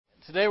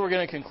Today we're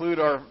going to conclude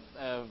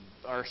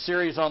our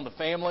series on the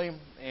family,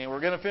 and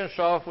we're going to finish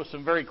off with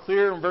some very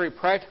clear and very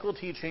practical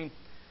teaching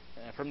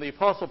from the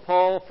Apostle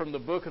Paul from the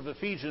book of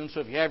Ephesians.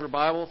 So if you have your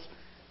Bibles,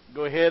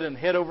 go ahead and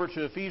head over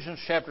to Ephesians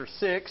chapter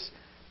 6,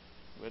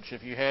 which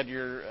if you had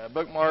your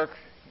bookmark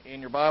in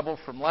your Bible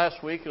from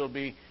last week, it'll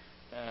be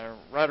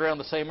right around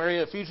the same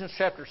area. Ephesians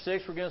chapter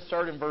 6, we're going to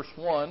start in verse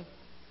 1.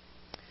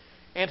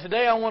 And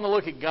today I want to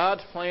look at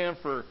God's plan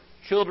for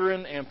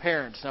children and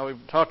parents. Now we've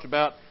talked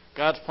about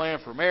God's plan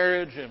for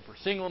marriage and for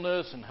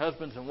singleness and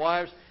husbands and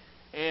wives.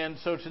 And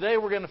so today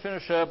we're going to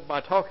finish up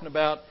by talking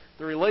about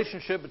the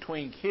relationship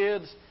between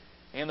kids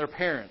and their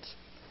parents.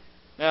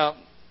 Now,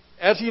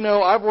 as you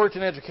know, I've worked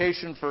in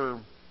education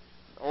for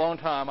a long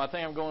time. I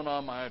think I'm going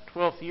on my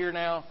 12th year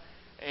now.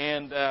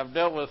 And I've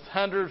dealt with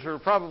hundreds or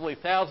probably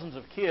thousands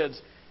of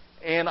kids.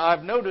 And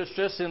I've noticed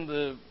just in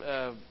the,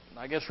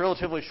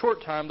 relatively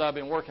short time that I've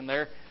been working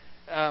there,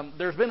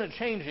 there's been a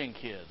change in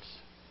kids.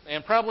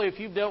 And probably if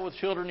you've dealt with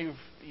children,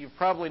 you've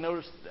probably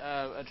noticed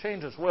a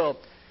change as well.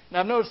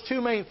 Now, I've noticed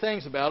two main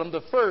things about them.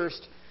 The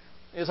first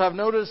is I've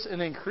noticed an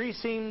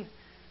increasing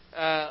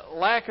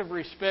lack of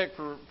respect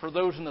for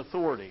those in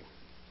authority.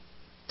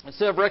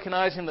 Instead of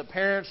recognizing that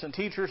parents and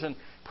teachers and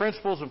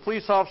principals and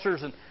police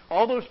officers and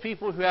all those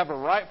people who have a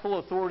rightful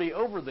authority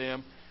over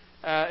them,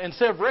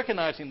 instead of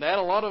recognizing that,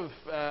 a lot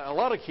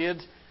of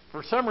kids,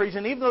 for some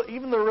reason,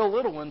 even the real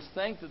little ones,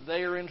 think that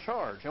they are in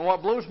charge. And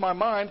what blows my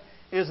mind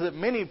is that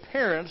many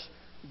parents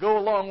go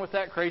along with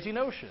that crazy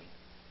notion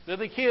that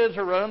the kids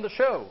are running the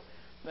show.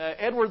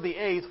 Edward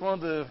VIII,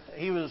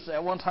 he was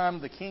at one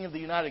time the king of the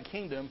United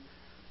Kingdom,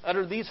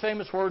 uttered these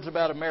famous words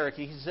about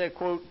America. He said,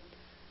 quote,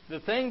 "The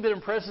thing that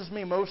impresses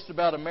me most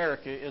about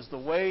America is the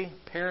way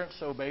parents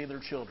obey their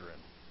children."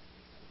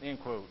 End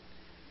quote.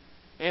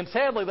 And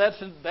sadly,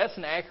 that's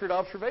an accurate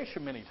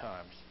observation many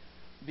times.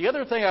 The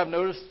other thing I've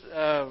noticed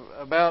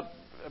about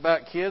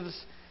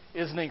kids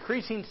is an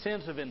increasing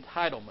sense of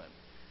entitlement.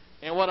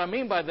 And what I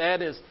mean by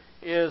that is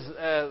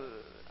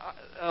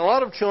a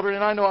lot of children,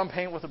 and I know I'm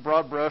painting with a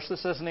broad brush,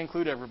 this doesn't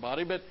include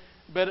everybody,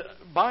 but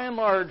by and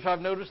large, I've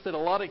noticed that a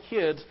lot of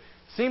kids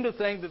seem to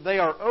think that they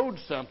are owed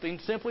something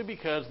simply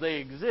because they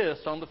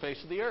exist on the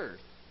face of the earth.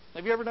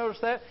 Have you ever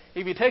noticed that?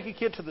 If you take a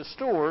kid to the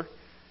store,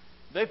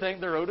 they think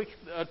they're owed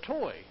a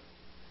toy.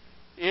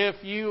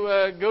 If you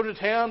go to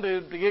town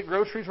to get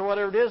groceries or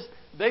whatever it is,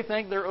 they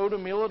think they're owed a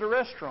meal at a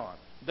restaurant.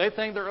 They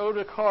think they're owed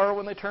a car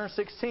when they turn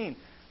 16.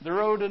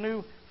 They're owed a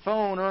new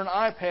phone or an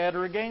iPad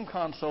or a game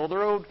console.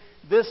 They're owed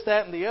this,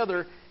 that, and the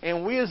other.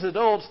 And we as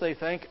adults, they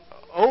think,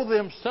 owe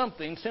them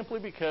something simply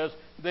because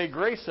they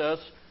grace us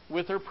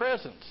with their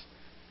presence.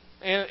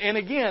 And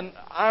again,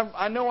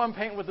 I know I'm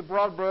painting with a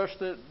broad brush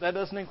that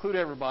doesn't include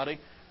everybody,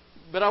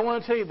 but I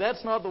want to tell you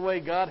that's not the way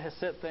God has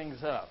set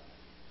things up.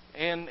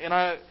 And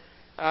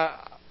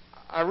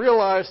I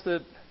realize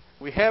that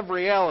we have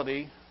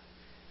reality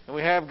and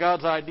we have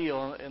God's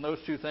ideal, and those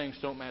two things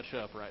don't match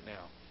up right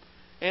now.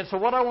 And so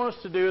what I want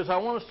us to do is I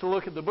want us to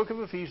look at the book of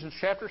Ephesians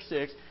chapter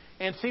 6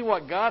 and see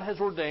what God has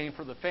ordained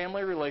for the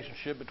family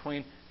relationship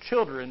between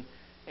children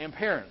and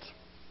parents.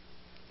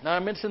 Now, I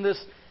mentioned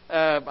this,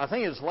 I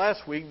think it was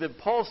last week, that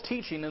Paul's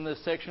teaching in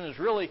this section was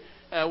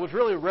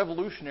really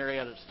revolutionary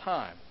at its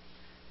time.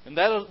 And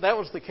that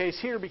was the case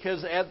here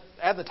because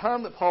at the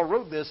time that Paul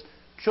wrote this,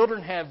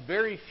 children have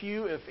very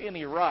few, if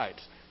any,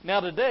 rights.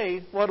 Now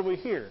today, what do we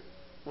hear?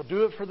 Well,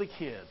 do it for the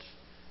kids.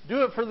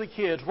 Do it for the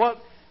kids.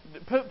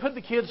 Put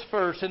the kids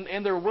first,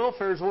 and their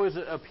welfare is always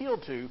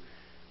appealed to.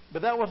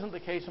 But that wasn't the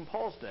case in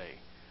Paul's day.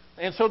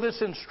 And so this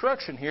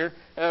instruction here,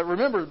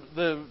 remember,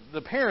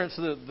 the parents,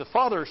 the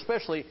father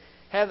especially,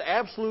 had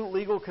absolute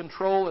legal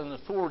control and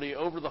authority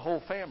over the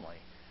whole family.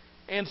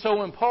 And so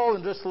when Paul,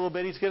 in just a little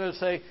bit, he's going to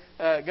say,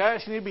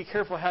 guys, you need to be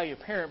careful how you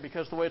parent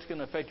because the way it's going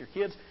to affect your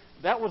kids.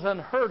 That was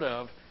unheard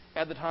of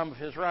at the time of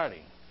his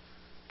writing.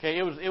 Okay,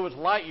 it was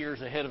light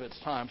years ahead of its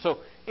time. So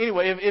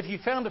anyway, if you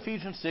found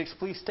Ephesians 6,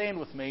 please stand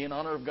with me in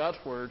honor of God's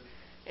Word.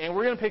 And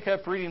we're going to pick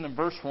up reading in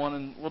verse 1,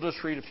 and we'll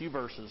just read a few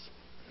verses.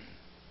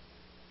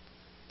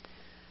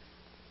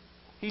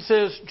 He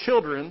says,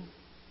 children,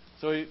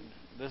 so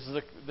this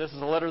is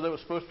a letter that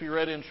was supposed to be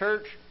read in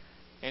church,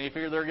 and you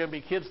figure there are going to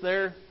be kids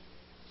there.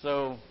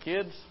 So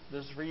kids,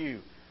 this is for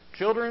you.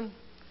 Children,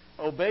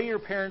 obey your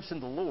parents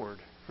in the Lord,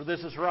 for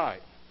this is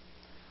right.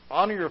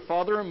 Honor your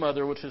father and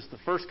mother, which is the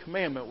first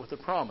commandment with a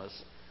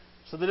promise,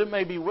 so that it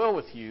may be well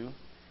with you,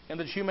 and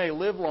that you may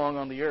live long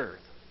on the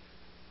earth.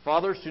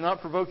 Fathers, do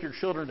not provoke your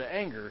children to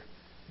anger,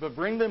 but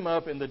bring them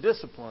up in the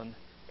discipline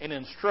and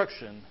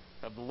instruction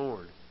of the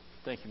Lord.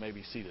 Thank you. You may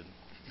be seated.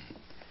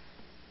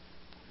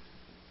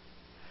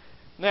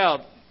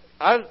 Now,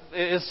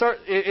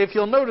 if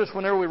you'll notice,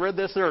 whenever we read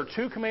this, there are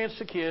two commands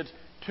to kids,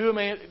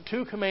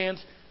 two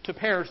commands to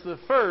parents. The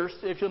first,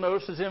 if you'll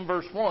notice, is in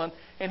verse 1,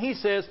 and he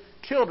says,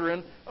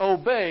 children,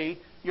 obey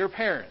your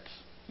parents.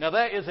 Now,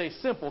 that is a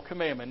simple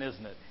commandment,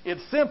 isn't it?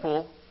 It's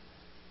simple,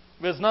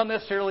 but it's not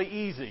necessarily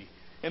easy.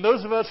 And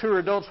those of us who are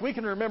adults, maybe we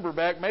can remember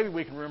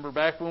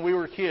back when we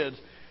were kids.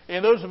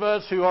 And those of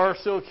us who are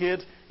still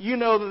kids, you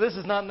know that this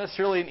is not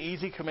necessarily an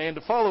easy command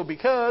to follow,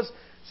 because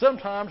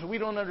sometimes we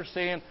don't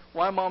understand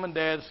why Mom and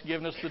Dad's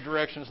giving us the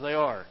directions they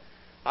are.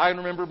 I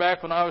remember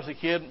back when I was a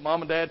kid,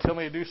 Mom and Dad tell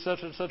me to do such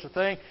and such a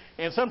thing,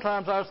 and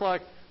sometimes I was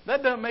like,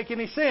 that doesn't make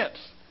any sense.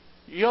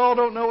 Y'all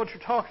don't know what you're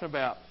talking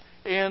about.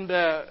 And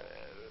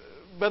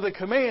but the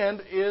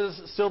command is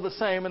still the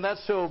same, and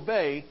that's to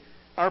obey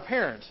our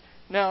parents.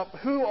 Now,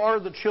 who are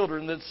the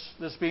children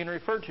that's being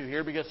referred to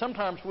here? Because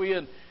sometimes we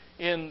in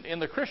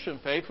the Christian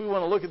faith, we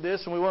want to look at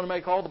this and we want to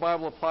make all the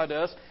Bible apply to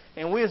us.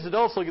 And we as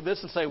adults look at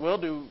this and say, well,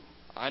 do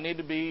I need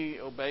to be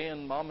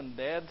obeying Mom and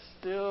Dad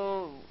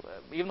still?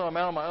 Even though I'm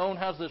out on my own,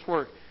 how's this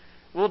work?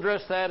 We'll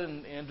address that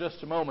in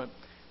just a moment.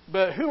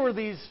 But who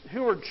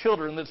are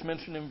children that's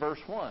mentioned in verse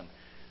 1?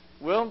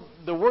 Well,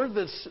 the word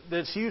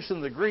that's used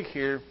in the Greek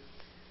here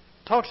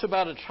talks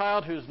about a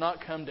child who has not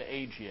come to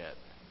age yet.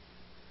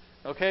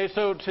 Okay,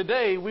 so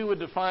today we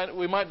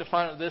might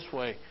define it this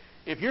way.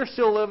 If you're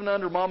still living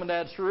under Mom and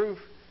Dad's roof,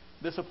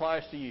 this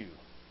applies to you.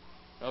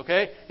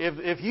 Okay?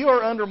 If you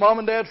are under Mom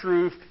and Dad's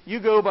roof,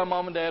 you go by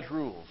Mom and Dad's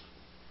rules.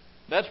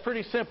 That's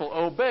pretty simple.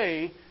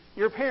 Obey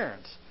your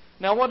parents.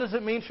 Now, what does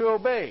it mean to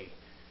obey?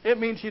 It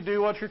means you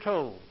do what you're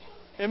told.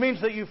 It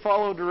means that you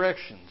follow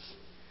directions.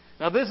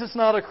 Now, this is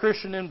not a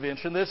Christian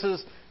invention. This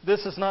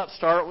is not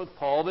start with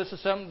Paul. This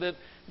is something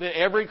that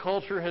every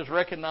culture has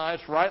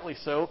recognized, rightly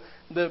so,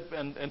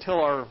 until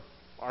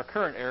our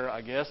current era,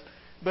 I guess.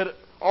 But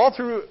all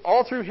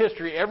through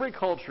history, every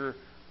culture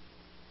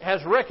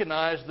has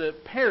recognized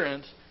that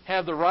parents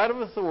have the right of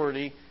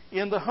authority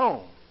in the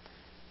home.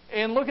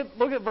 And look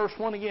at verse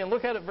 1 again.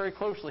 Look at it very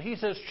closely. He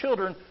says,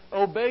 children,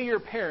 obey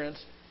your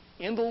parents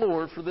in the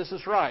Lord, for this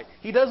is right.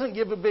 He doesn't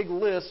give a big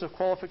list of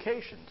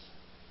qualifications.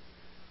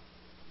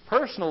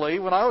 Personally,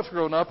 when I was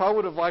growing up, I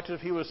would have liked it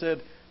if he would have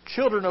said,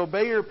 children,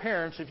 obey your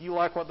parents if you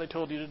like what they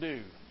told you to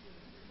do.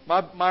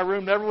 My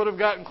room never would have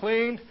gotten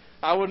cleaned.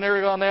 I would have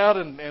never gone out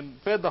and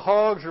fed the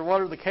hogs or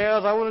watered the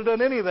cows. I wouldn't have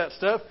done any of that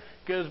stuff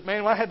because,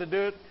 man, I had to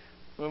do it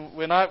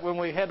when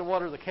we had to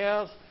water the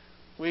cows.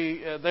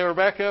 They were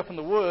back up in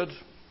the woods,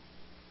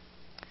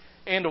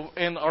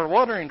 and our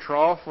watering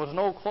trough was an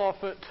old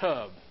clawfoot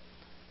tub,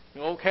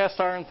 an old cast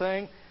iron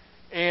thing.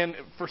 And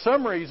for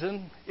some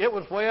reason, it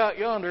was way out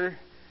yonder,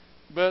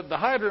 but the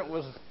hydrant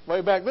was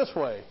way back this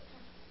way.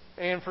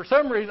 And for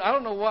some reason, I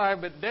don't know why,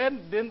 but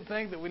Dad didn't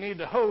think that we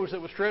needed a hose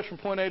that would stretch from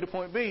point A to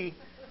point B.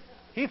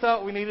 He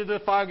thought we needed a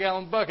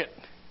 5-gallon bucket.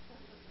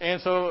 And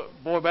so,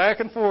 boy, back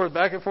and forth,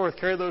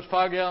 carry those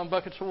 5-gallon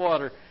buckets of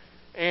water.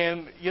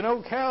 And,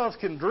 cows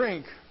can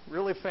drink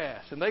really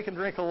fast, and they can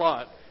drink a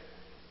lot.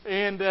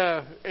 And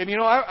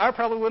I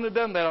probably wouldn't have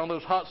done that on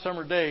those hot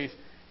summer days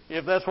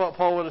if that's what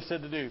Paul would have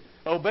said to do.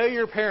 Obey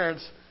your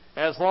parents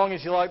as long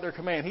as you like their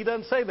command. He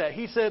doesn't say that.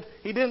 He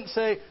didn't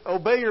say,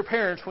 obey your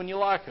parents when you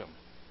like them.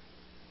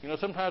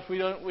 Sometimes we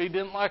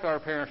didn't like our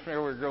parents when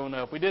we were growing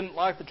up. We didn't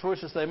like the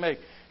choices they make.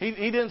 He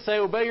didn't say,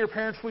 obey your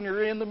parents when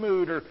you're in the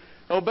mood, or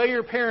obey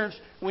your parents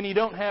when you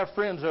don't have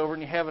friends over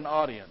and you have an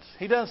audience.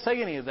 He doesn't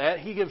say any of that.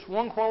 He gives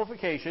one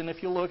qualification,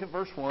 if you look at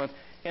verse 1,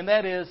 and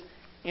that is,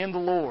 in the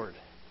Lord.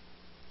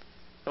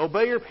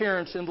 Obey your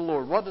parents in the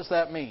Lord. What does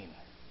that mean?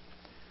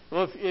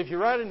 Well, if you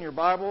write in your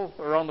Bible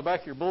or on the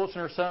back of your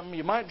bulletin or something,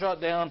 you might jot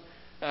down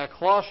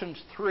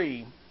Colossians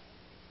 3.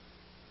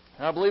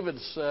 I believe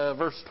it's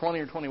verse 20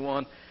 or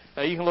 21.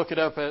 You can look it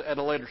up at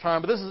a later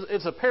time. But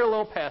it's a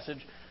parallel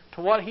passage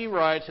to what he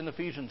writes in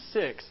Ephesians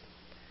 6.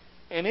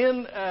 And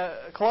in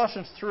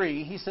Colossians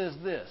 3, he says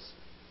this,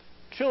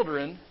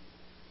 children,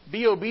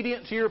 be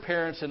obedient to your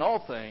parents in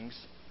all things,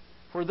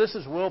 for this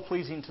is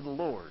well-pleasing to the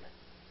Lord.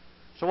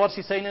 So what's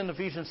he saying in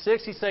Ephesians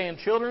 6? He's saying,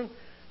 children,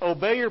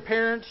 obey your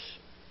parents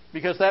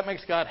because that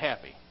makes God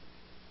happy.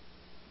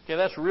 Okay,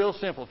 that's real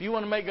simple. If you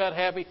want to make God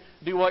happy,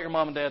 do what your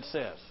mom and dad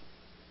says.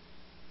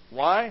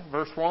 Why?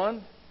 Verse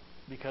 1,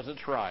 because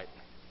it's right.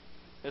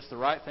 It's the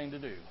right thing to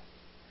do.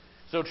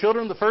 So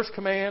children, the first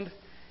command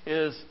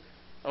is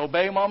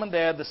obey mom and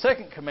dad. The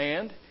second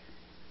command,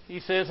 he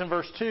says in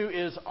verse 2,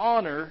 is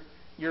honor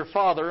your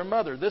father and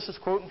mother. This is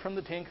quoting from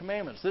the Ten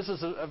Commandments. This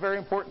is a very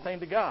important thing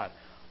to God.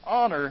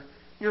 Honor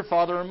your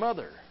father and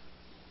mother.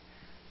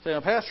 Say,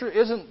 now, Pastor,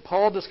 isn't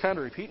Paul just kind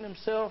of repeating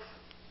himself?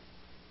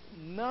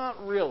 Not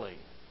really.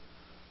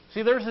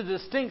 See, there's a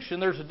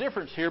distinction, there's a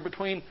difference here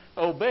between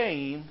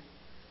obeying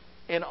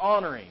and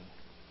honoring.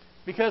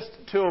 Because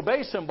to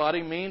obey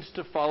somebody means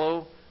to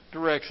follow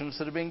directions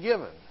that have been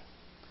given.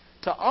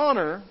 To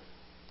honor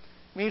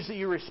means that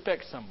you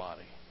respect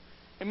somebody.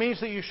 It means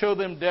that you show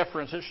them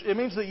deference. It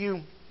means that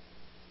you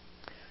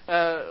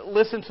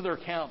listen to their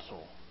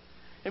counsel.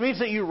 It means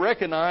that you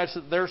recognize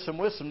that there's some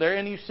wisdom there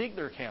and you seek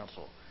their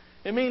counsel.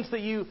 It means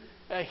that you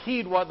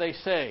heed what they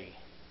say.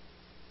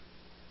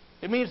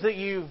 It means that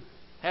you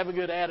have a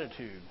good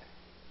attitude.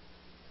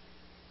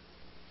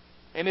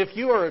 And if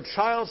you are a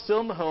child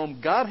still in the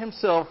home, God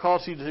Himself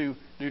calls you to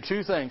do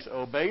two things.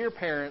 Obey your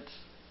parents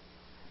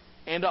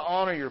and to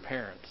honor your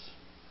parents.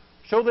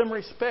 Show them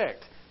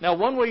respect. Now,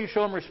 one way you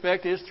show them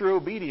respect is through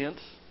obedience.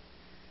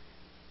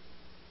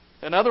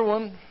 Another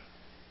one,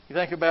 you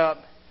think about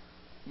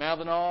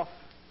mouthing off,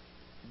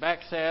 back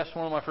sass.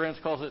 One of my friends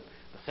calls it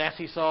the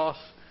sassy sauce.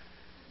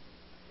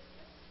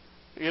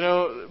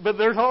 But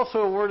there's also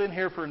a word in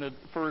here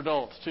for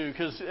adults too,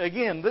 because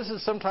again, this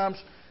is sometimes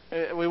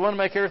we want to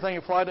make everything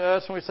apply to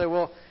us, and we say,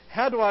 well,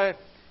 how do I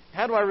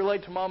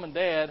relate to mom and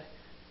dad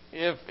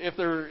if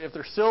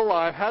they're still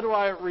alive? How do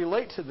I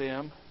relate to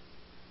them?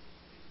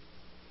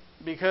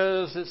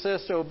 Because it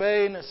says to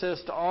obey and it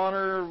says to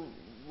honor.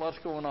 What's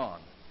going on?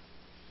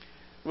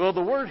 Well,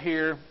 the word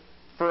here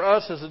for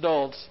us as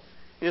adults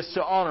is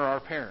to honor our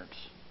parents.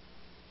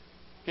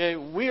 Okay,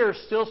 we are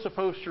still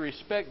supposed to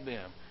respect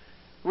them.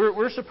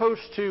 We're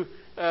supposed to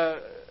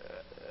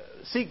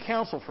seek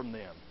counsel from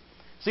them.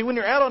 See, when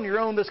you're out on your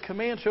own, this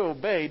command to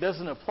obey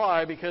doesn't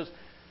apply because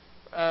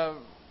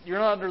you're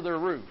not under their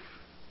roof.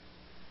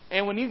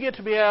 And when you get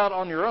to be out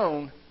on your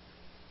own,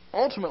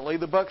 ultimately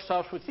the buck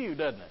stops with you,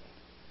 doesn't it?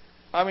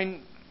 I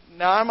mean,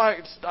 now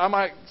I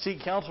might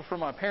seek counsel from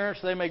my parents.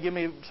 They may give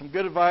me some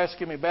good advice,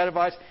 give me bad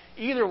advice.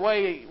 Either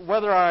way,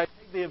 whether I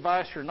take the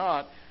advice or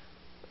not,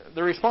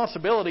 the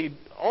responsibility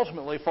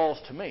ultimately falls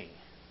to me.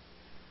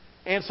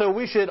 And so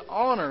we should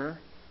honor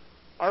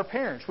our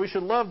parents. We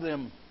should love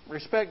them,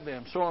 respect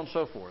them, so on and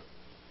so forth.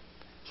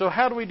 So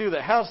how do we do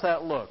that? How does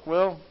that look?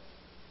 Well,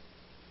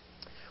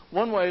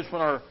 one way is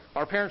when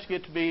our parents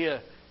get to be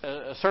a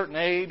certain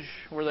age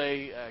where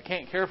they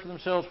can't care for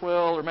themselves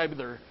well, or maybe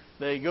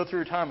they go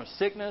through a time of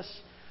sickness,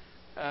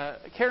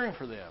 caring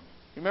for them.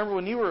 You remember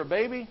when you were a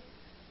baby?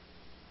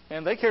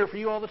 And they cared for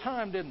you all the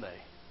time, didn't they?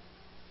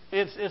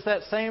 It's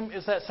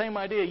that same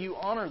idea. You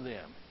honor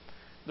them.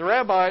 The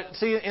rabbi,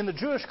 see, in the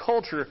Jewish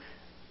culture,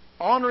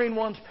 honoring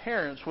one's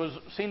parents was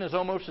seen as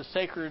almost a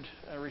sacred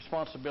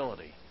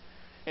responsibility.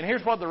 And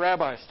here's what the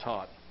rabbis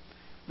taught.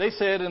 They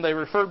said, and they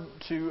referred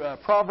to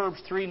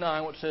Proverbs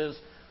 3:9, which says,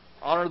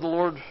 honor the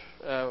Lord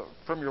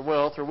from your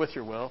wealth or with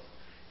your wealth.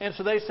 And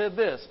so they said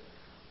this,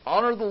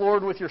 honor the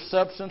Lord with your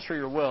substance or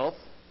your wealth.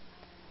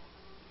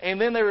 And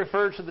then they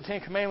referred to the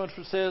Ten Commandments,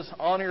 which says,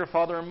 honor your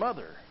father and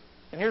mother.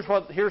 And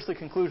here's the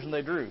conclusion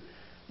they drew.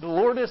 The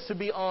Lord is to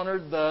be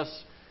honored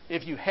thus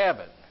if you have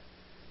it.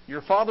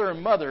 Your father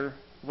and mother,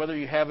 whether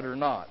you have it or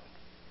not.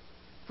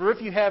 For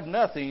if you have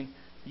nothing,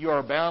 you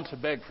are bound to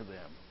beg for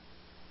them.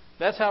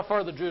 That's how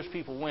far the Jewish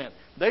people went.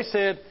 They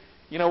said,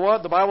 you know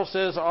what? The Bible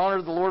says,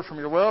 honor the Lord from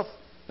your wealth.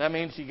 That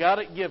means you got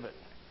it, give it.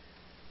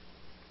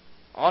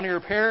 Honor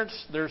your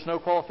parents. There's no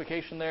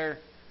qualification there.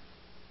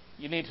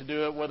 You need to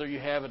do it whether you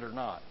have it or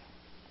not.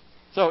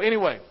 So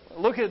anyway,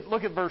 look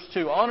at verse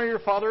 2. Honor your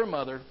father and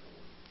mother.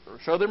 Or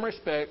show them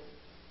respect.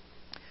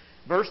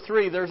 Verse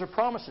 3, there's a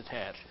promise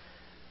attached.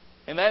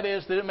 And that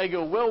is that it may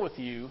go well with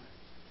you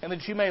and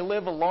that you may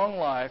live a long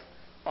life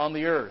on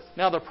the earth.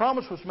 Now the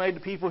promise was made to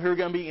people who are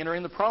going to be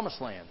entering the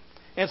promised land.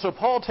 And so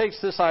Paul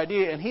takes this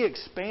idea and he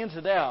expands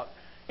it out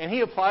and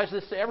he applies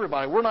this to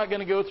everybody. We're not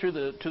going to go to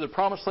the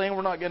promised land.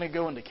 We're not going to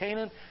go into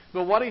Canaan.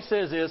 But what he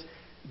says is,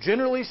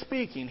 generally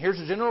speaking, here's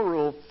a general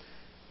rule.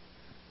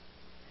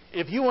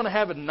 If you want to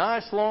have a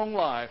nice long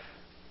life,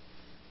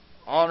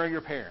 honor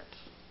your parents.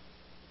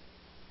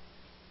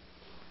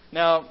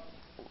 Now,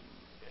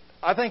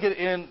 I think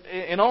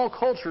in all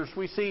cultures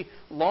we see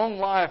long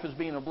life as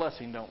being a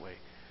blessing, don't we?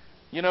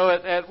 You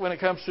know, when it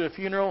comes to a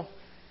funeral,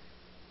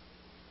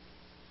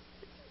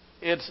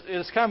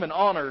 it's kind of an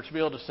honor to be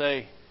able to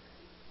say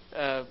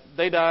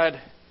they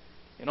died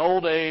in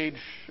old age,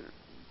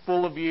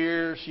 full of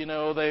years. You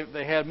know,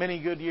 they had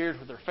many good years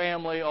with their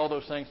family, all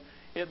those things.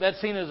 That's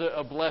seen as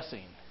a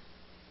blessing.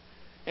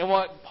 And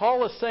what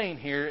Paul is saying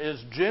here is,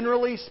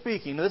 generally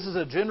speaking, this is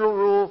a general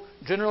rule,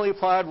 generally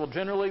applied,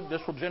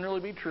 this will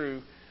generally be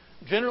true.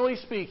 Generally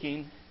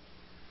speaking,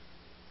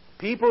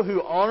 people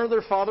who honor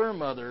their father and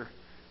mother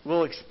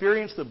will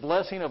experience the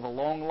blessing of a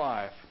long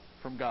life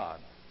from God.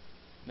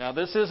 Now,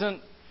 this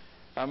isn't,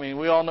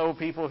 we all know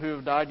people who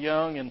have died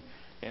young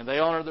and they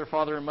honor their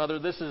father and mother.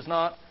 This is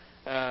not,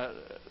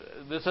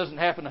 this doesn't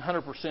happen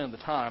 100% of the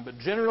time. But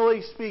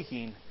generally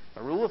speaking,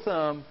 a rule of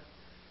thumb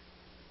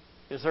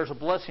is there's a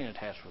blessing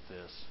attached with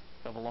this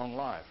of a long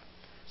life.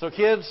 So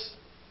kids,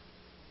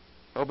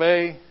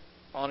 obey,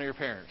 honor your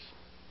parents.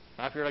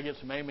 I figured I'd get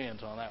some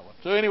amens on that one.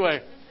 So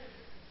anyway,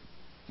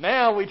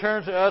 now we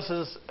turn to us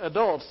as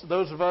adults,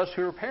 those of us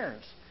who are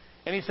parents.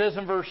 And he says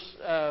in verse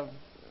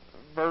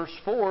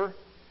 4,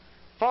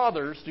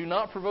 fathers, do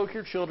not provoke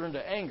your children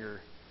to anger,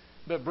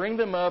 but bring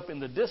them up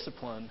in the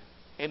discipline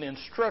and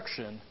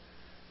instruction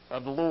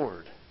of the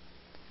Lord.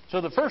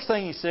 So the first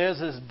thing he says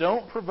is,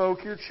 don't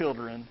provoke your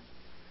children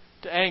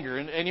to anger.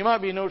 And you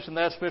might be noticing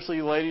that, especially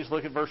you ladies,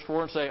 look at verse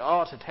 4 and say,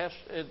 oh,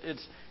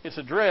 it's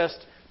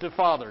addressed to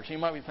fathers. You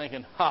might be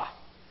thinking,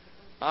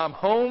 I'm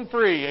home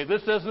free.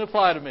 This doesn't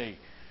apply to me.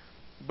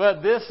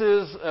 But this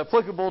is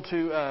applicable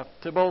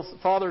to both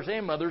fathers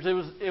and mothers.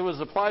 It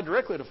was applied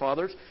directly to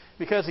fathers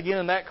because, again,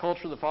 in that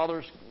culture, the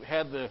fathers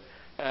had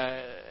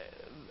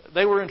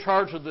they were in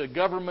charge of the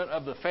government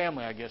of the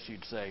family, I guess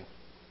you'd say.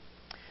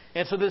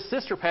 And so this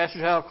sister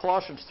passage out of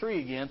Colossians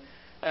 3 again,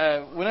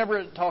 whenever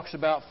it talks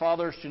about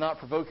fathers, do not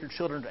provoke your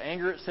children to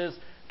anger, it says,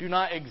 do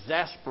not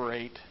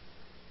exasperate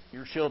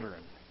your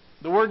children.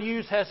 The word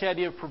used has the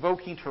idea of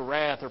provoking to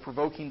wrath or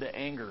provoking to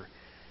anger.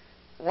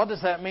 What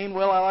does that mean?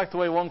 Well, I like the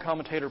way one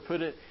commentator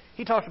put it.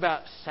 He talked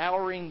about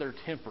souring their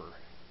temper.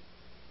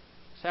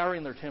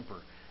 Souring their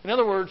temper. In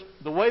other words,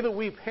 the way that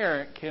we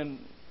parent can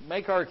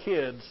make our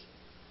kids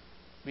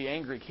be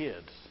angry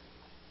kids.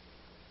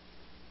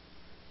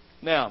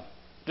 Now,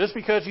 just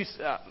because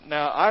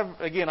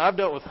I've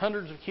dealt with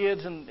hundreds of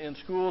kids in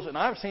schools, and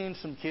I've seen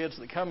some kids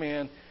that come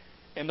in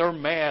and they're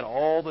mad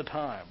all the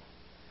time.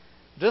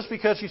 Just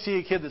because you see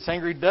a kid that's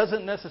angry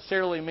doesn't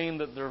necessarily mean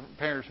that their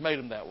parents made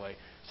them that way.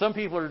 Some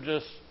people are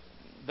just,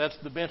 that's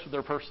the bent of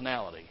their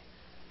personality.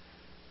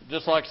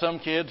 Just like some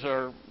kids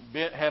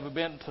have a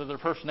bent to their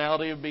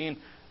personality of being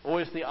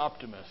always the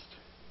optimist.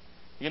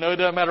 It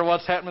doesn't matter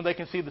what's happening, they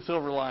can see the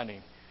silver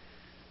lining.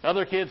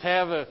 Other kids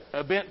have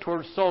a bent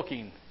towards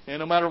sulking. And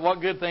no matter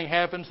what good thing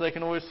happens, they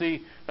can always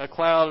see a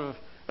cloud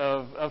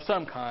of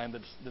some kind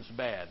that's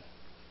bad.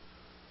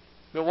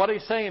 But what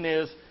he's saying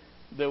is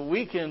that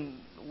we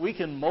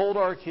can mold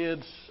our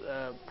kids'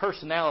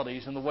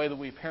 personalities in the way that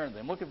we parent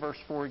them. Look at verse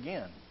 4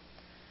 again.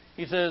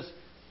 He says,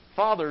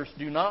 "Fathers,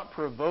 do not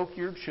provoke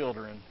your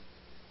children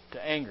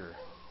to anger."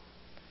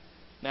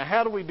 Now,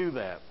 how do we do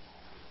that?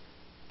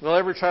 Well,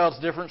 every child's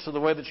different, so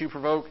the way that you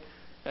provoke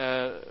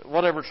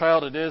whatever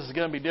child it is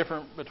going to be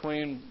different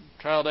between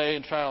child A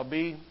and child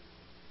B.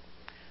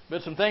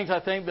 But some things I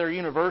think that are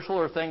universal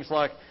are things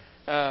like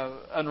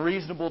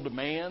unreasonable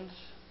demands.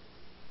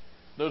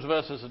 Those of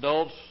us as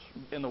adults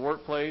in the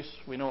workplace,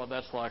 we know what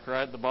that's like,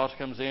 right? The boss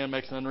comes in,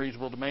 makes an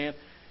unreasonable demand.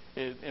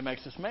 It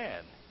makes us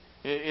mad.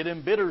 It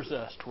embitters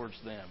us towards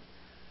them.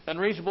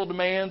 Unreasonable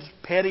demands,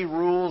 petty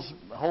rules,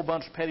 a whole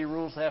bunch of petty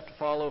rules they have to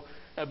follow.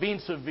 Being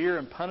severe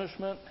in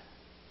punishment.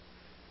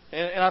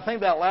 And I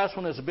think that last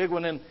one is a big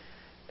one.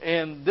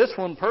 And this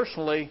one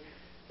personally,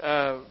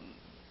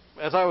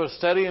 as I was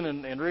studying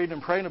and reading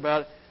and praying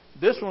about it,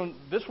 this one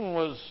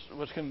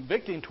was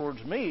convicting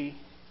towards me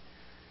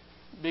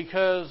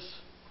because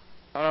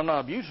I'm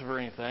not abusive or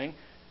anything,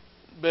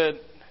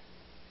 but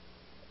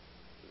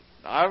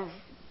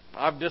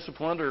I've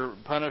disciplined or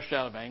punished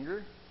out of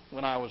anger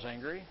when I was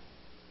angry.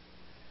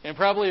 And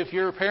probably if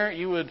you're a parent,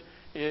 you would,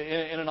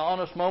 in an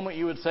honest moment,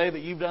 you would say that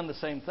you've done the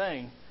same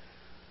thing.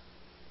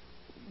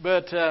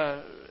 But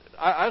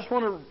I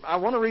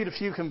want to read a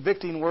few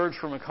convicting words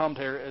from a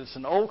commentator. It's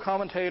an old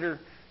commentator,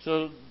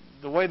 so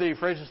the way that he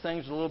phrases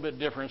things is a little bit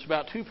different. It's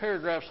about 2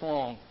 paragraphs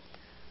long.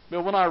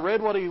 But when I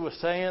read what he was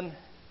saying,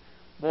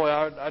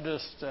 boy,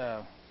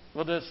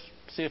 we'll just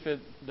see if it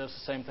does the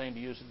same thing to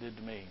you as it did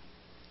to me.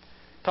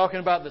 Talking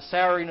about the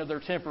souring of their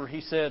temper,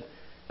 he said,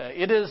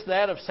 "It is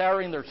that of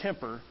souring their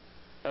temper,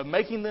 of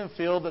making them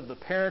feel that the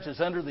parent is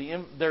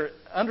they're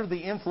under the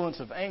influence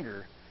of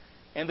anger,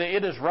 and that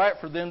it is right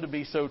for them to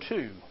be so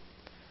too.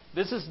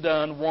 This is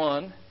done,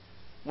 1,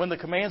 when the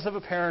commands of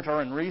a parent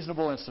are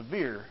unreasonable and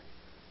severe.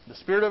 The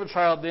spirit of a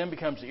child then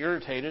becomes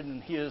irritated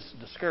and he is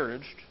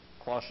discouraged,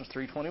 Colossians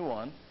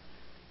 3:21.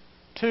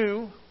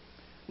 2,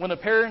 when a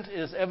parent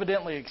is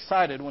evidently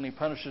excited when he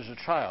punishes a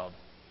child.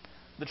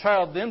 The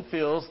child then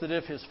feels that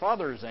if his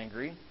father is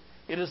angry,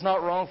 it is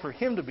not wrong for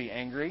him to be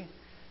angry,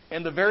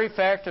 and the very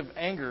fact of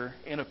anger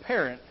in a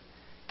parent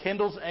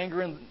kindles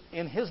anger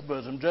in his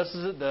bosom just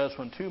as it does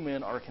when 2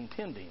 men are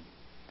contending.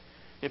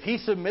 If he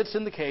submits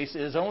in the case,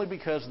 it is only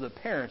because the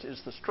parent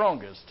is the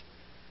strongest,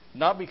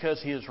 not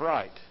because he is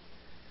right.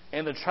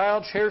 And the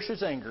child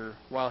cherishes anger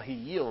while he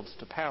yields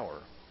to power.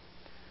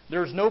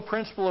 There is no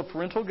principle of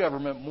parental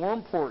government more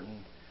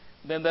important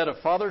than that a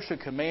father should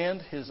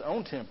command his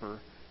own temper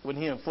when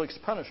he inflicts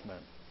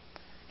punishment.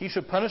 He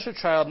should punish a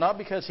child not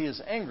because he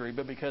is angry,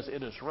 but because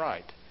it is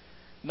right.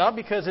 Not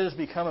because it has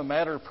become a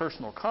matter of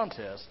personal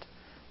contest,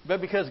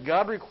 but because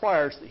God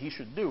requires that he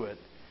should do it,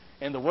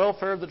 and the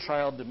welfare of the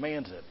child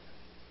demands it.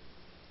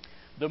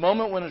 The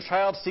moment when a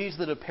child sees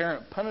that a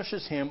parent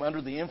punishes him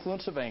under the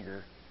influence of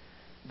anger,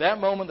 that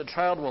moment the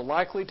child will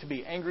likely to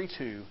be angry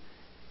too,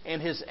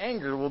 and his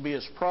anger will be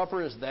as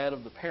proper as that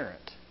of the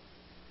parent.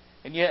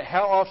 And yet,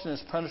 how often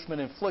is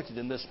punishment inflicted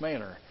in this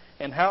manner?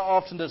 And how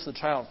often does the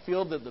child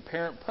feel that the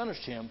parent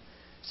punished him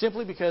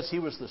simply because he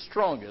was the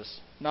strongest,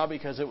 not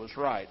because it was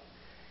right?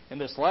 In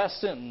this last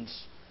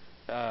sentence,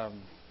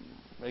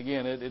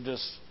 again, it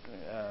just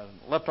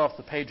leapt off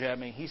the page at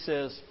me. He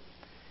says,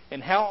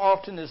 "And how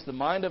often is the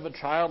mind of a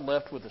child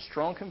left with a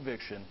strong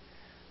conviction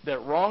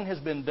that wrong has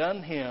been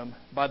done him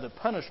by the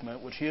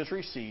punishment which he has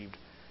received,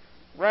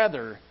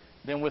 rather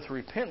than with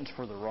repentance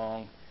for the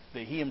wrong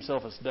that he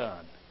himself has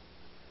done?"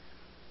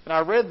 And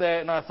I read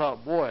that and I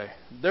thought, boy,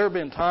 there have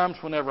been times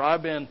whenever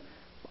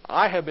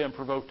I have been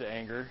provoked to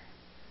anger,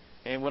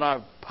 and when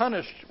I've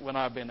punished when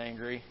I've been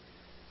angry,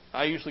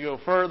 I usually go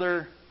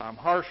further, I'm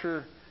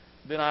harsher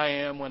than I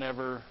am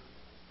whenever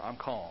I'm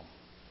calm.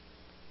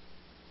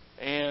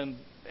 And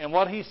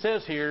what he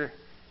says here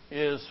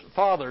is,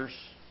 fathers,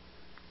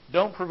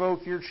 don't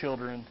provoke your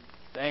children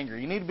to anger.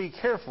 You need to be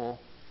careful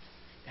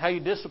how you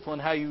discipline,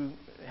 how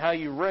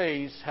you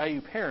raise, how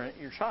you parent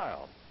your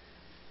child.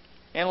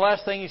 And the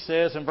last thing he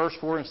says in verse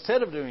 4,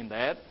 instead of doing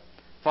that,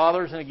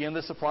 fathers, and again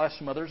this applies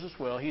to mothers as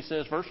well, he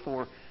says, verse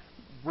 4,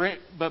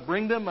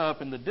 bring them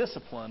up in the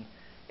discipline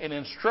and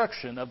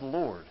instruction of the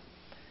Lord.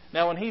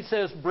 Now, when he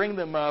says bring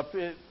them up,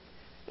 it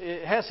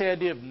has the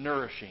idea of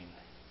nourishing.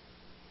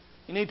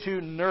 You need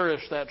to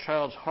nourish that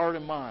child's heart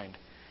and mind.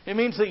 It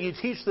means that you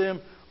teach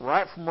them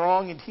right from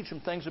wrong, you teach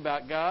them things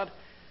about God,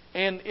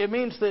 and it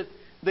means that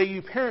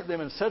you parent them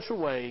in such a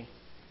way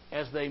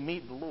as they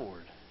meet the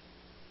Lord.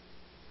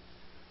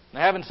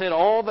 Now, having said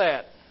all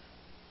that,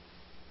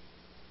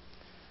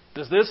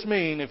 does this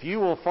mean if you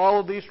will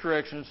follow these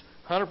directions,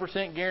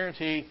 100%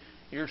 guarantee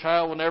your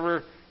child will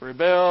never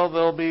rebel?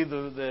 There'll be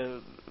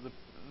the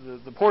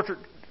portrait,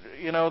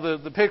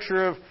 the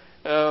picture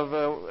of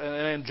an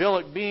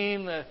angelic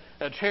being, a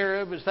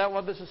cherub. Is that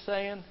what this is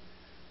saying?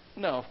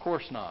 No, of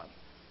course not.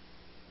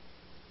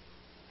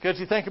 Because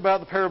you think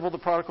about the parable of the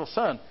prodigal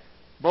son.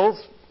 Both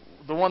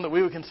the one that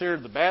we would consider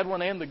the bad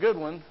one and the good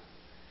one,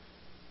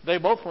 they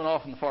both went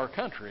off in the far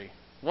country.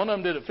 One of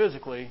them did it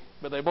physically,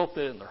 but they both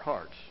did it in their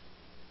hearts.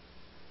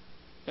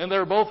 And they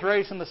were both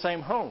raised in the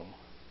same home.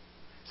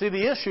 See,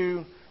 the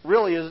issue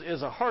really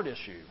is a heart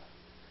issue.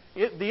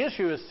 The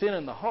issue is sin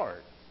in the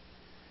heart.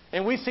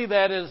 And we see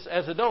that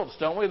as adults,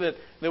 don't we? That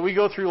we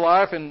go through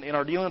life in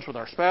our dealings with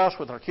our spouse,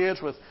 with our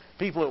kids, with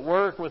people at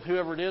work, with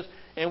whoever it is,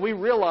 and we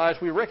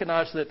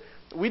recognize that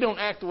we don't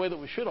act the way that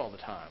we should all the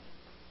time.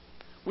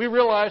 We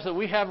realize that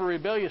we have a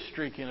rebellious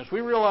streak in us. We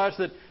realize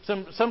that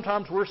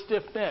sometimes we're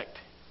stiff-necked.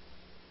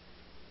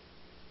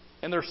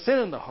 And there's sin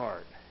in the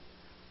heart.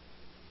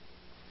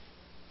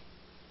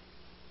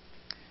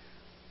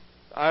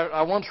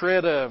 I once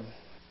read I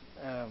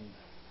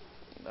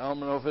don't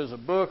know if it was a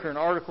book or an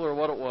article or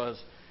what it was,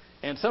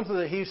 and something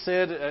that he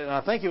said, and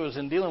I think it was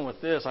in dealing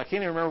with this. I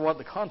can't even remember what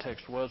the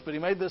context was, but he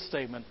made this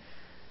statement,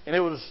 and it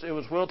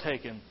was well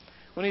taken.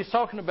 When he's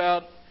talking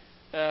about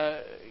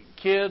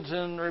kids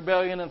and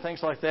rebellion and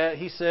things like that,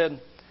 he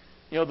said,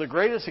 the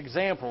greatest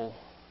example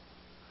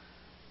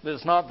that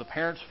it's not the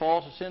parents'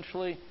 fault,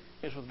 essentially,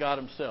 is with God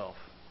Himself.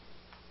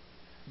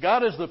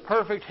 God is the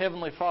perfect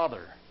Heavenly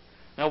Father.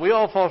 Now, we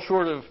all fall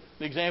short of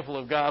the example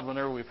of God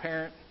whenever we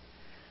parent.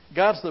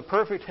 God's the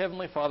perfect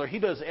Heavenly Father. He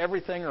does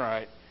everything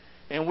right.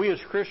 And we as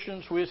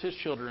Christians, we as His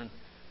children,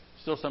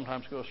 still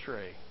sometimes go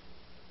astray.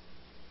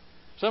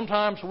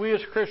 Sometimes we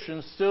as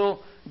Christians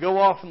still go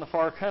off in the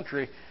far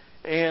country,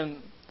 and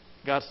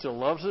God still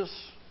loves us.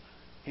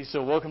 He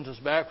still welcomes us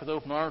back with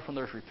open arms when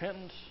there's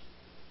repentance.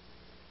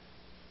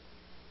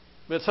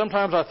 But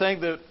sometimes I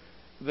think that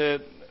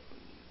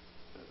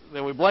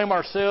we blame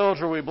ourselves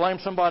or we blame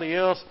somebody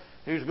else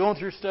who's going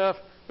through stuff,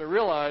 but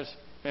realize,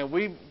 man,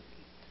 we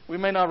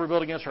may not have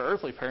rebelled against our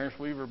earthly parents,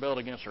 we've rebelled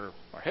against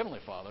our Heavenly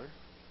Father.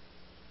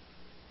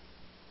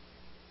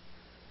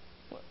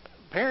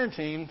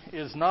 Parenting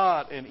is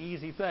not an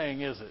easy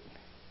thing, is it?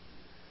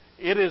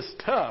 It is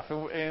tough,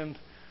 and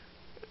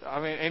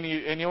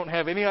you don't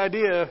have any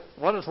idea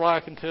what it's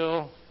like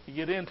until you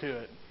get into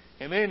it,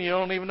 and then you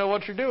don't even know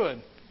what you're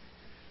doing.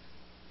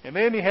 And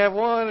then you have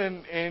one,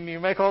 and you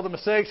make all the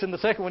mistakes, and the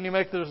second one you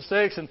make those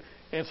mistakes, and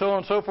so on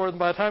and so forth. And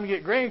by the time you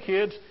get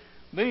grandkids,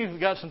 then you've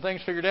got some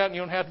things figured out, and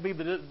you don't have to be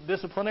the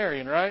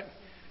disciplinarian, right?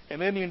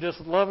 And then you can just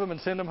love them and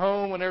send them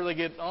home whenever they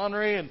get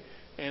ornery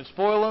and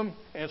spoil them,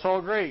 and it's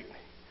all great.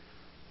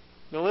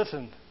 Now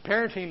listen,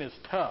 parenting is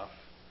tough.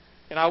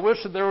 And I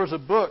wish that there was a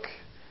book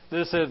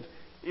that said,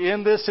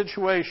 in this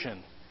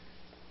situation,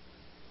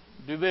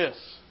 do this.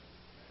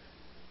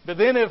 But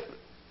then if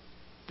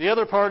the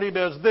other party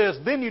does this,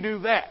 then you do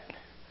that.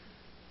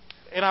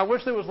 And I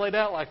wish it was laid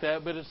out like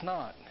that, but it's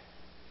not.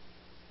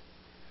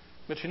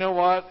 But you know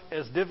what?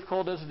 As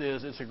difficult as it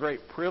is, it's a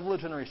great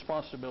privilege and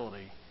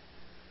responsibility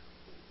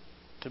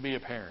to be a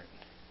parent.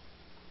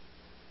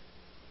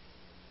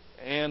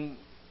 And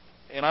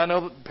I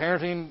know that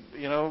parenting,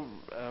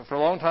 for a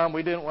long time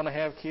we didn't want to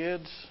have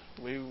kids.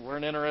 We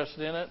weren't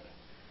interested in it.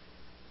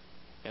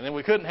 And then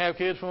we couldn't have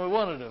kids when we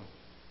wanted them.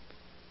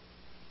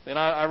 And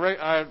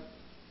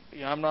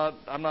I'm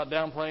not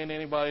downplaying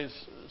anybody's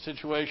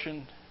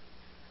situation,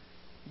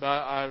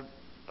 but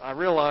I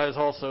realize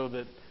also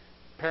that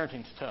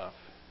parenting's tough.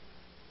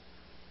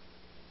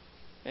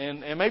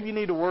 And maybe you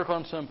need to work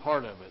on some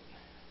part of it.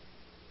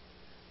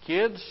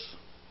 Kids,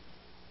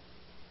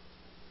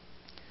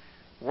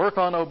 work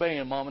on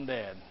obeying mom and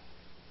dad.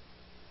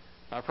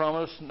 I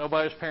promise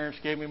nobody's parents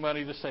gave me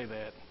money to say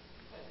that.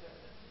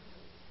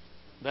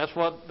 That's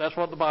what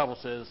the Bible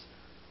says.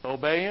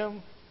 Obey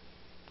them,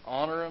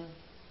 honor them,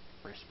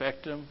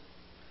 respect them,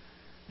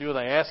 do what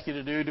they ask you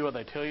to do what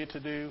they tell you to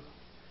do.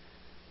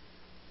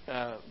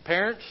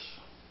 Parents,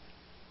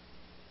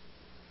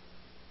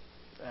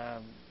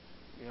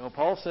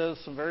 Paul says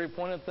some very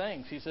pointed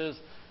things. He says,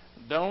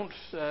 don't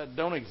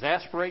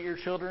exasperate your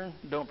children.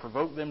 Don't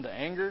provoke them to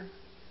anger.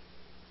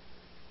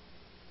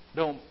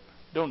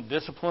 Don't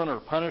discipline or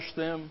punish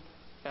them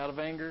out of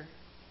anger.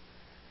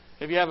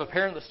 If you have a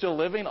parent that's still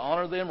living,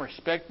 honor them,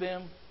 respect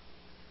them.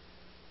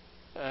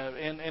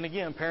 And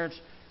again, parents,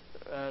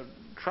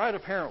 try to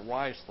parent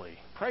wisely.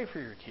 Pray for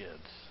your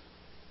kids.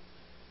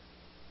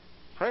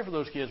 Pray for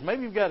those kids.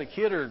 Maybe you've got a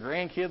kid or a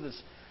grandkid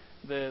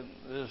that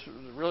is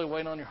really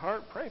weighing on your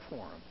heart. Pray for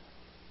them.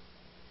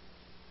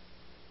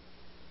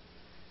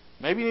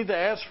 Maybe you need to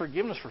ask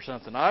forgiveness for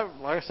something. Like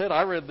I said,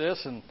 I read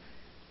this and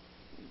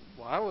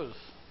I was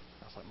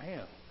like,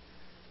 man,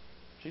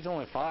 she's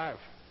only 5.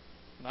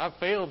 And I've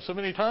failed so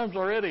many times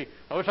already.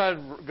 I wish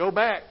I'd go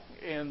back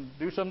and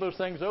do some of those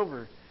things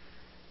over.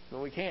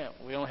 But we can't.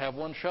 We only have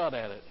one shot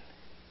at it.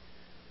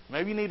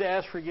 Maybe you need to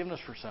ask forgiveness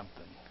for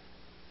something.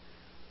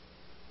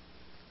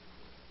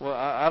 Well,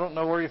 I don't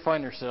know where you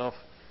find yourself,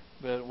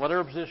 but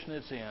whatever position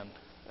it's in,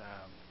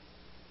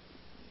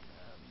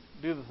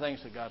 do the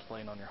things that God's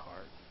laying on your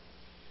heart.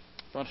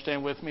 Don't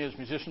stand with me as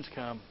musicians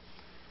come.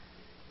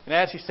 And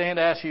as you stand,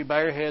 I ask you to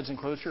bow your heads and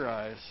close your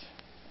eyes.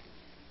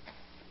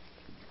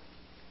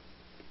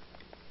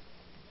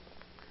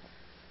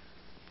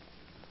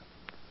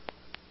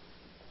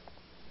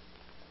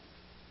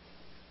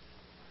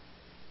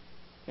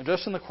 And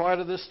just in the quiet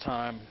of this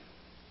time,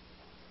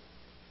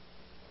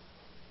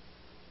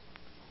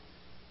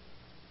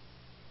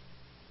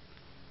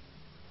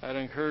 I'd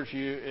encourage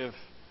you, if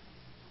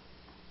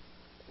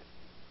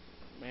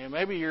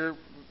maybe you're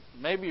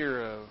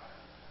a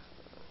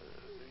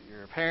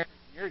parent,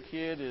 your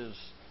kid is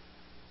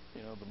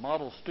the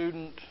model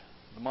student,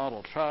 the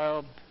model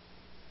child.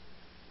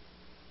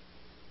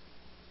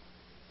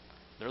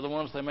 They're the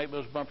ones they make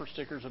those bumper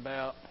stickers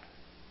about.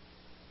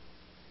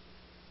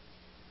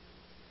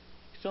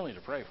 You still need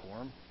to pray for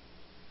them.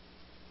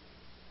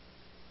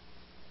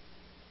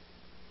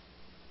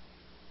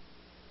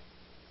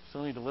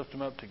 Still need to lift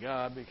them up to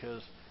God,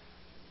 because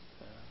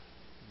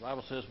the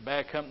Bible says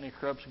bad company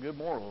corrupts good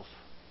morals.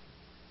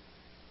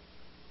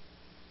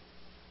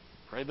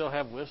 Pray they'll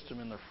have wisdom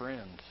in their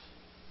friends.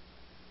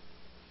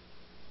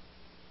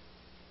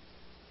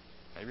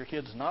 Maybe your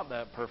kid's not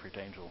that perfect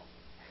angel.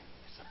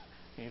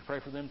 You need to pray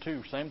for them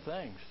too. Same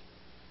things.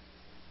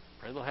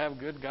 Pray they'll have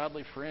good,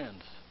 godly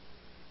friends.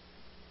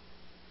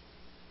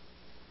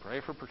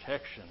 Pray for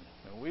protection.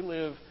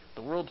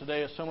 The world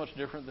today is so much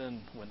different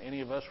than when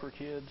any of us were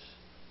kids.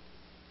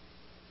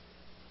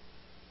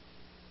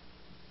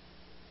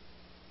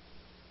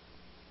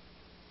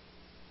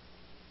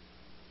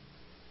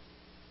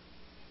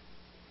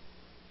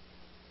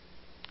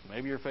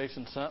 Maybe you're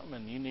facing something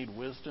and you need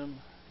wisdom.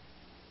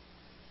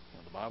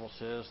 The Bible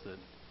says that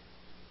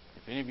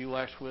if any of you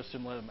lacks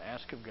wisdom, let him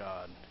ask of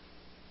God.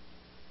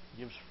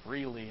 He gives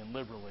freely and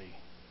liberally.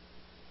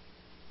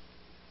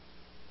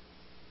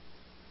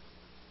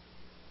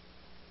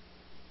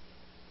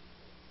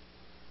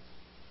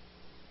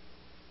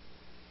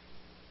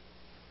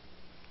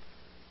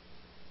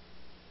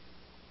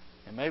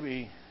 And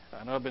maybe,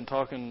 I know I've been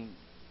talking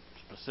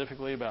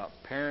specifically about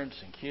parents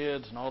and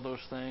kids and all those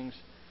things,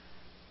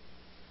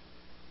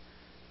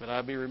 but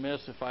I'd be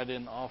remiss if I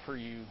didn't offer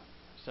you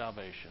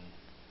salvation.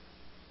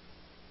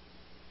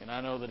 And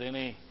I know that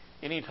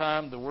any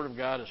time the Word of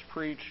God is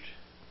preached,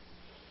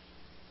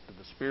 that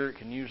the Spirit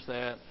can use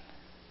that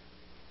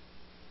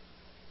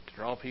to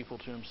draw people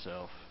to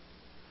Himself.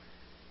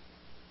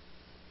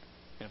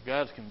 And if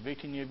God's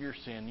convicting you of your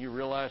sin, you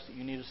realize that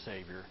you need a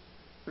Savior,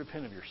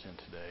 repent of your sin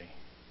today.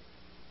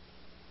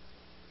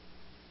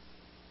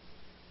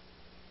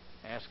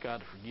 Ask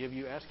God to forgive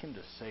you. Ask Him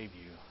to save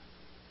you.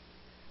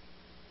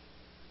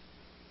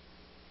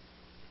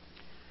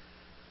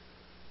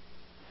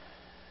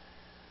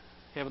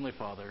 Heavenly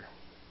Father,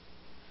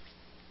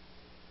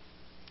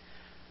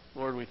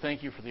 Lord, we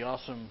thank you for the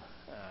awesome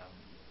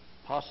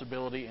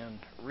possibility and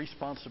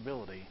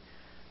responsibility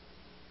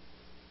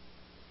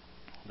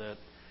that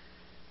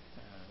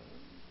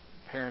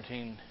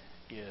parenting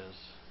is.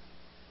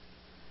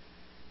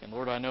 And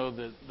Lord, I know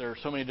that there are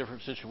so many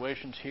different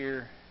situations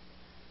here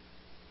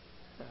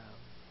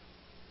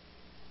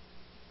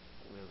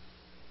with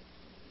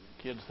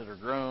kids that are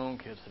grown,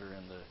 kids that are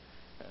in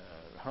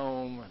the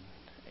home, and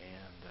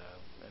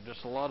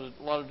just a lot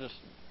of just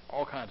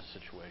all kinds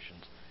of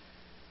situations.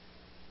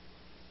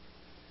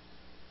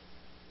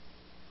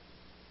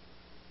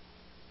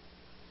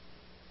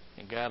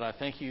 And God, I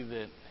thank you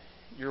that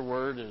your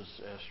word is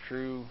as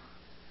true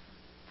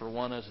for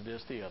one as it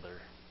is the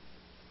other.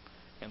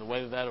 And the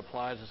way that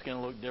applies is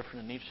going to look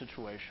different in each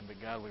situation.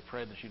 But God, we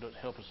pray that you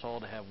help us all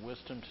to have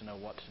wisdom to know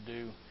what to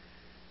do.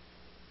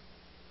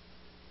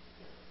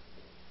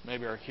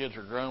 Maybe our kids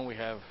are grown. We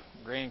have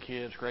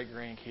grandkids,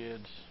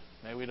 great-grandkids.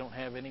 Maybe we don't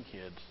have any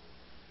kids.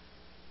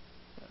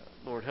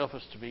 Lord, help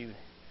us to be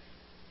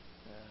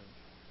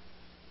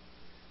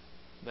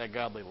that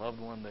godly loved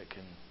one that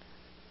can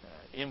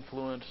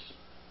influence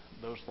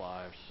those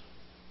lives.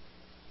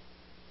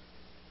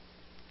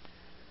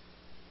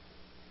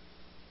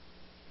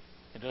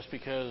 And just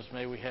because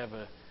maybe we have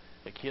a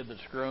kid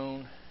that's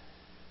grown,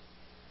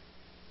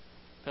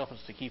 help us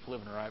to keep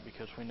living right,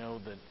 because we know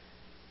that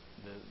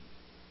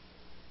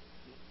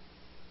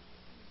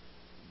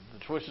the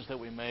choices that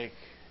we make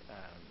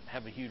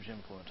have a huge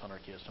influence on our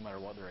kids, no matter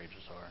what their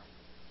ages are.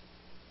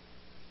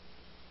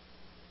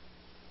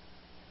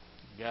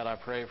 God, I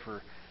pray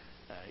for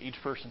each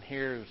person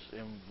here who's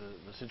in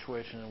the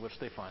situation in which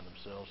they find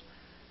themselves.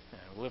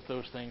 Lift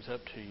those things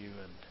up to you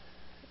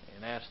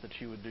and ask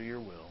that you would do your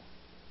will.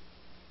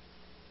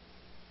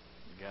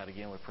 God,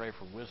 again, we pray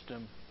for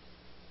wisdom.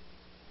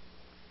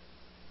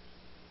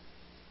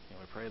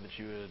 pray that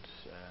you would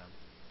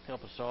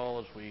help us all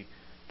as we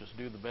just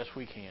do the best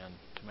we can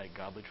to make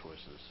godly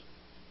choices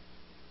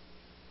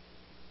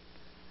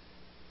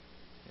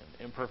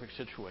in imperfect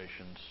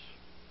situations,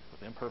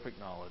 with imperfect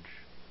knowledge,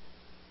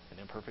 and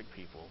imperfect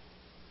people.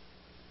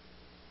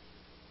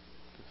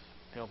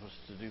 Just help us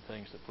to do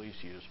things that please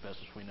you as best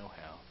as we know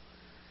how.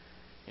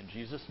 In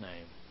Jesus'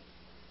 name,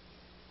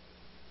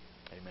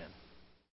 amen.